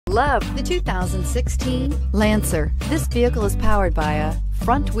Love the 2016 Lancer. This vehicle is powered by a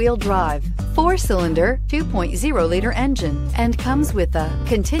front-wheel drive, 4-cylinder, 2.0-liter engine, and comes with a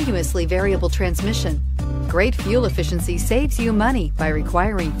continuously variable transmission. Great fuel efficiency saves you money by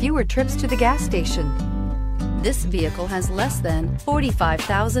requiring fewer trips to the gas station. This vehicle has less than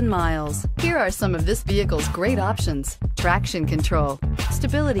 45,000 miles. Here are some of this vehicle's great options: traction control,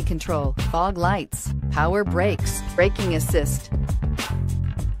 stability control, fog lights, power brakes, braking assist.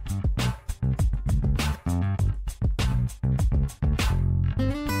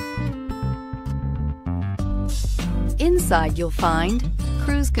 Inside you'll find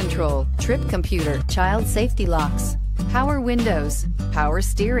cruise control, trip computer, child safety locks, power windows, power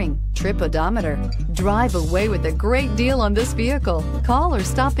steering, trip odometer. Drive away with a great deal on this vehicle. Call or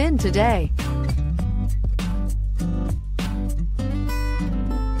stop in today.